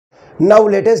Now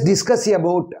let us discuss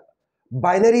about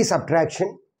binary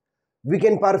subtraction. We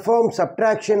can perform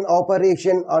subtraction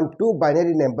operation on two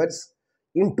binary numbers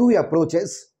in two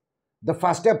approaches. The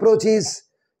first approach is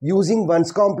using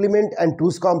 1's complement and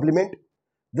 2's complement.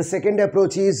 The second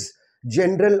approach is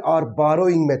general or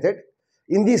borrowing method.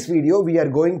 In this video, we are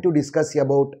going to discuss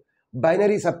about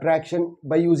binary subtraction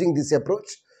by using this approach.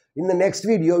 In the next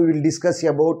video, we will discuss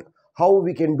about how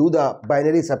we can do the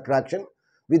binary subtraction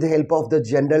with the help of the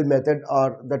general method,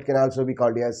 or that can also be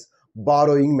called as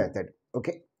borrowing method.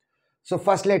 Okay. So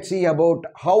first let's see about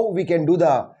how we can do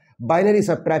the binary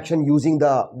subtraction using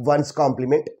the 1's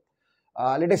complement.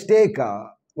 Let us take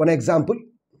one example.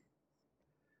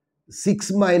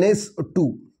 6 minus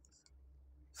 2.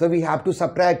 So we have to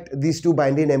subtract these two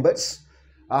binary numbers.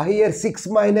 Here 6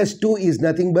 minus 2 is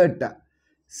nothing but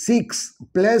 6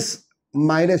 plus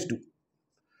minus 2.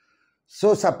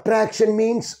 So subtraction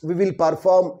means we will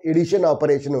perform addition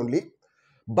operation only.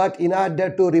 But in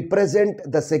order to represent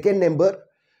the second number,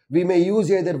 we may use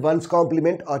either 1's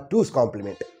complement or 2's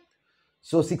complement.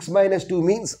 So 6 minus 2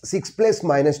 means 6 plus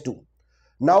minus 2.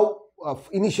 Now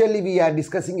initially we are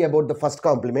discussing about the first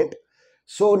complement.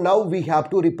 So now we have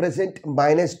to represent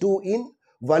minus 2 in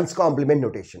 1's complement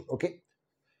notation. Okay.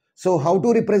 So how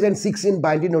to represent 6 in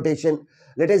binary notation?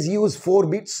 Let us use 4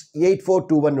 bits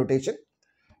 8421 notation.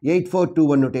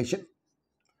 8421 notation.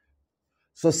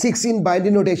 So 6 in binary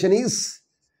notation is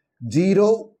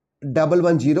 0,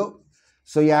 110.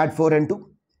 So you add 4 and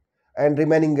 2 and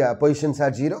remaining positions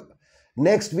are 0.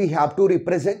 Next we have to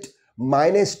represent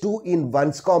minus 2 in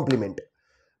 1's complement.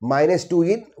 Minus 2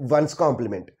 in 1's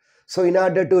complement. So in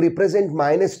order to represent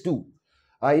minus 2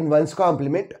 in 1's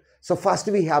complement, so first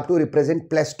we have to represent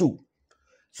plus 2.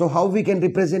 So how we can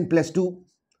represent plus 2?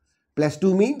 Plus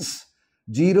 2 means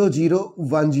 0, 0,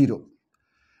 1, 0.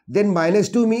 Then minus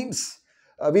 2 means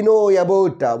we know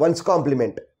about 1's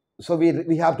complement. So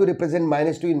we have to represent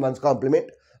minus 2 in 1's complement.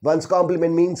 1's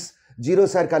complement means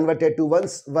zeros are converted to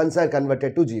 1's, 1's are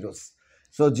converted to zeros.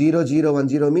 So 0, 0, 1,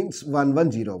 0 means 1,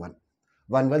 1, 0, 1.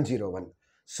 1, 1, 0, 1.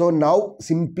 So now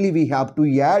simply we have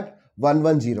to add 1,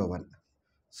 1, 0, 1.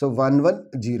 So 1,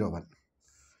 1, 0, 1.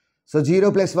 So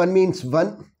 0 plus 1 means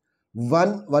 1.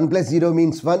 1, 1 plus 0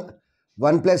 means 1.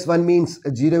 1 plus 1 means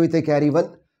 0 with a carry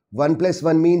 1. 1 plus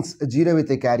 1 means 0 with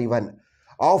a carry 1.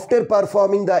 After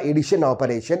performing the addition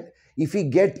operation, if we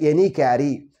get any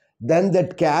carry, then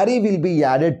that carry will be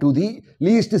added to the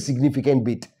least significant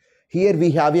bit. Here we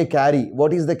have a carry.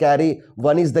 What is the carry?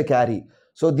 1 is the carry.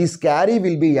 So this carry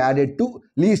will be added to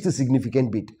least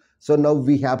significant bit. So now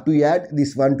we have to add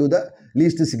this 1 to the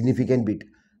least significant bit.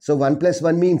 So 1 plus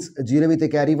 1 means 0 with a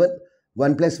carry 1.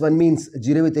 1 plus 1 means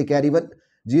 0 with a carry 1.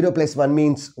 0 plus 1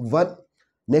 means 1.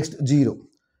 Next 0.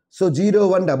 So 0,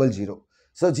 1, 0, 0.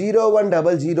 So 0, 1,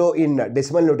 0, 0 in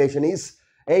decimal notation is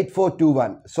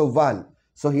 8421. So 1.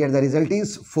 So here the result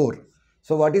is 4.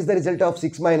 So what is the result of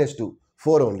 6 minus 2?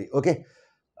 4 only. Okay.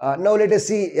 Now let us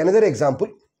see another example.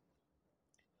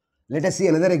 Let us see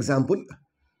another example.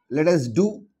 Let us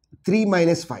do 3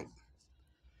 minus 5.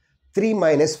 3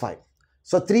 minus 5.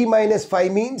 So 3 minus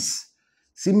 5 means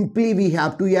simply we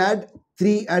have to add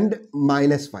 3 and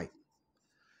minus 5.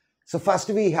 So first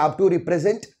we have to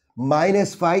represent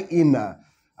minus 5 in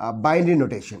binary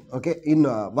notation. Okay. In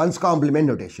 1's complement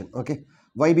notation. Okay.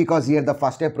 Why? Because here the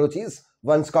first approach is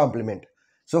 1's complement.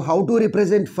 So how to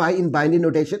represent 5 in binary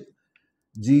notation?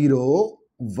 0,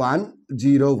 1,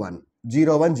 0, 1.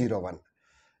 0, 1, 0, 1.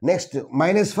 Next,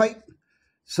 minus 5.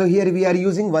 So here we are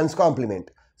using 1's complement.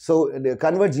 So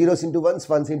convert zeros into 1's,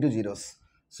 1's into zeros.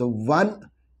 So 1,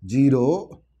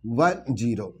 0, 1,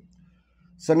 0.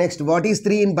 So next, what is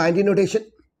 3 in binary notation?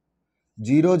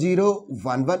 0, 0,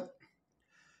 1, 1.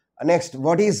 Next,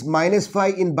 what is minus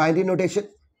 5 in binary notation?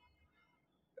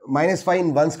 Minus 5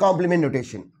 in 1's complement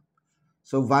notation.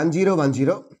 So 1, 0, 1,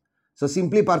 0. So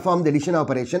simply perform the addition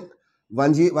operation.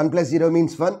 1 plus 0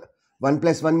 means 1. 1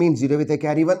 plus 1 means 0 with a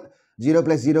carry 1. 0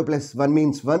 plus 0 plus 1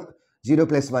 means 1. 0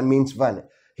 plus 1 means 1.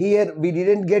 Here we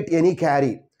didn't get any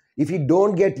carry. If we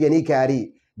don't get any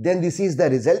carry, then this is the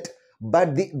result.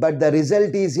 But the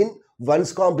result is in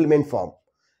 1's complement form.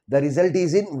 The result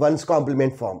is in 1's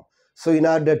complement form. So in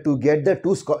order to get the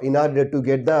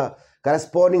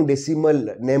corresponding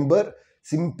decimal number,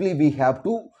 simply we have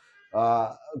to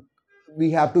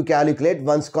calculate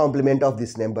 1's complement of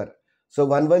this number. So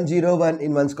 1101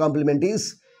 in 1's complement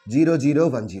is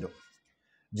 0010.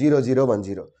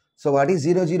 0010. So what is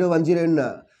 0010 in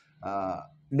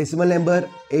decimal number?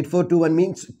 8421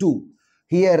 means 2.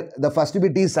 Here the first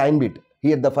bit is sign bit.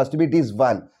 Here the first bit is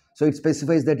 1. So it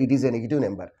specifies that it is a negative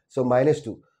number. So minus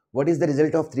 2. What is the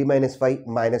result of 3 minus 5?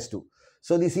 Minus 2.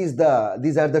 So these are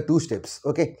the two steps.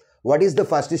 Okay. What is the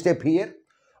first step here?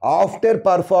 After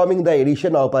performing the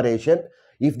addition operation,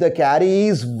 if the carry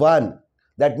is 1,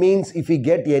 that means if we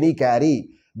get any carry,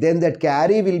 then that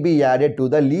carry will be added to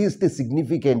the least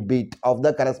significant bit of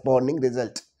the corresponding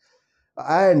result.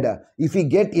 And if we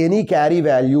get any carry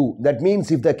value, that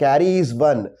means if the carry is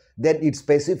 1, then it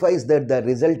specifies that the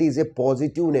result is a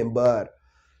positive number.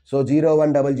 So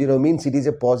 0100 means it is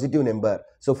a positive number.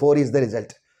 So 4 is the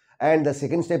result. And the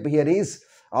second step here is,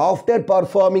 after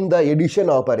performing the addition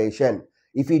operation,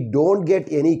 if we don't get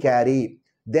any carry,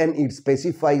 then it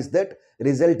specifies that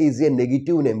result is a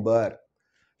negative number.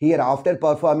 Here, after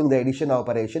performing the addition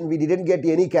operation, we didn't get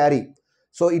any carry.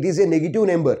 So it is a negative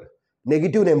number.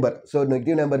 Negative number. So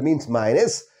negative number means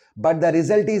minus, but the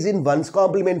result is in 1's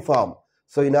complement form.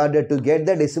 So in order to get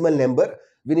the decimal number,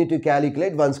 we need to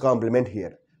calculate 1's complement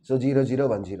here. So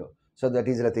 0010. So that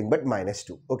is nothing but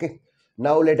 -2. Okay.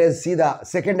 Now let us see the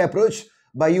second approach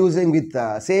by using with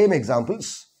same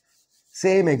examples.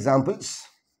 Same examples.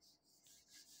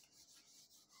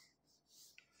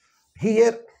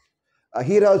 Here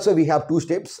also we have two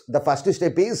steps. The first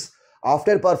step is,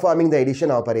 after performing the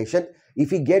addition operation,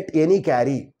 if we get any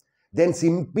carry, then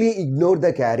simply ignore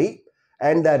the carry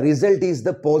and the result is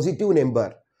the positive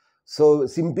number. So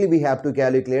simply we have to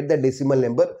calculate the decimal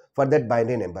number for that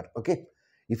binary number. Okay.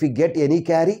 If we get any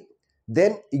carry,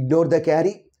 then ignore the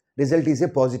carry, result is a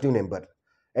positive number.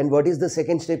 And what is the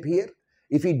second step here?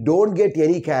 If we don't get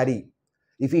any carry,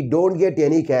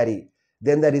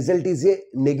 then the result is a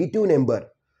negative number,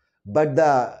 but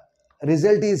the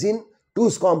result is in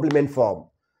 2's complement form.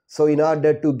 So in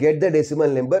order to get the decimal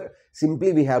number,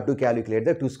 simply we have to calculate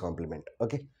the 2's complement.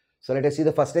 Okay. So let us see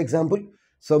the first example.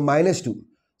 So -2.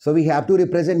 So we have to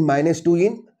represent -2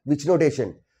 in which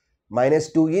notation?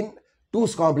 -2 in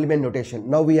 2's complement notation.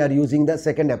 Now we are using the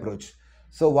second approach.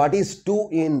 So what is 2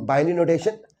 in binary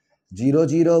notation?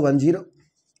 0010.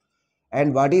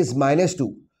 And what is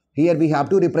 -2? Here we have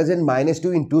to represent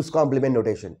 -2 in 2's complement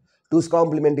notation. 2's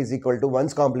complement is equal to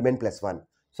 1's complement plus 1.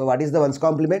 So what is the 1's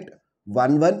complement?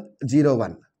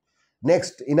 1101.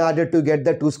 Next, in order to get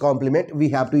the 2's complement, we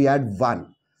have to add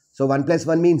 1. So 1 plus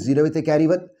 1 means 0 with a carry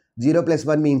 1. 0 plus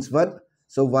 1 means 1.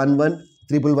 So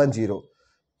 111110.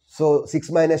 So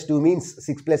 6 minus 2 means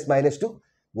 6 plus -2.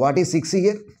 What is 6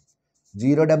 here?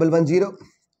 0110.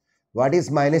 What is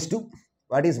 -2?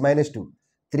 What is -2?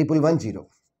 1110.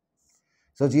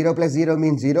 So 0 plus 0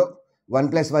 means 0. 1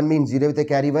 plus 1 means 0 with a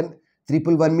carry 1.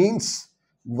 1111 means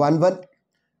 11.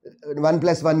 1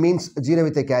 plus 1 means 0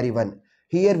 with a carry 1.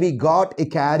 Here we got a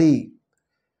carry.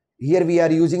 Here we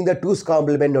are using the 2's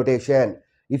complement notation.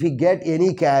 If we get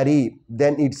any carry,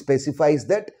 then it specifies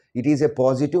that it is a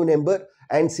positive number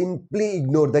and simply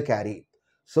ignore the carry.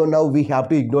 So now we have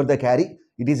to ignore the carry.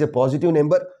 It is a positive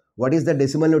number. What is the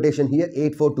decimal notation here?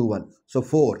 8421. So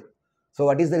 4. So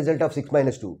what is the result of 6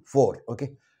 minus 2? 4.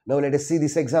 Okay. Now let us see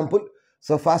this example.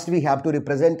 So first we have to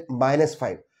represent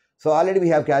 -5. So already we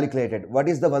have calculated. What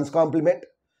is the 1's complement?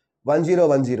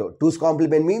 1010. 2's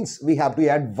complement means we have to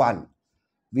add 1.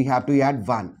 We have to add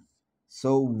 1.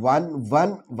 So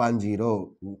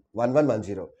 1110.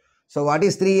 1110. So what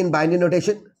is 3 in binary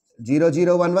notation?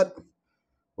 0011.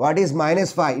 What is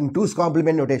 -5 in 2's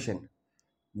complement notation?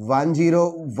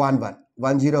 1011.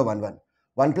 1011.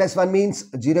 1 plus 1 means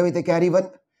 0 with a carry 1.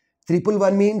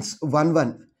 1111 means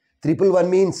 11. 1111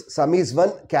 means sum is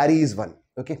 1, carry is 1.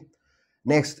 Okay.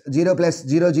 Next, 0 plus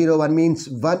 001 means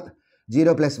 1.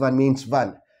 0 plus 1 means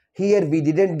 1. Here we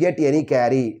didn't get any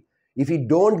carry. If we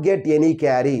don't get any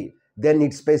carry, then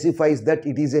it specifies that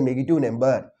it is a negative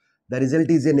number. The result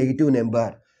is a negative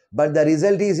number. But the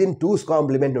result is in 2's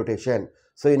complement notation.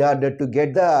 So in order to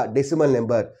get the decimal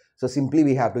number, so simply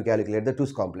we have to calculate the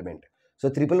 2's complement. So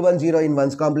 1110 in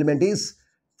 1's complement is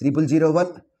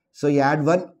 0001. So you add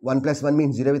 1. 1 plus 1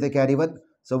 means 0 with a carry 1.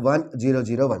 So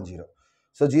 10010.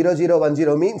 So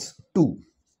 0010 means 2.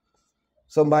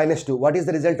 So -2. What is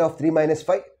the result of 3 minus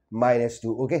 5?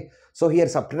 -2. Okay. So here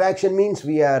subtraction means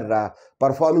we are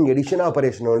performing addition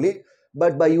operation only,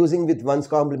 but by using with 1's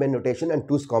complement notation and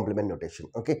 2's complement notation.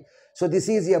 Okay. So this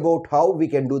is about how we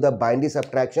can do the binary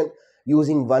subtraction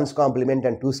using 1's complement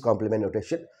and 2's complement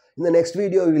notation. In the next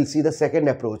video, we will see the second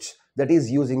approach, that is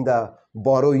using the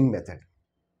borrowing method.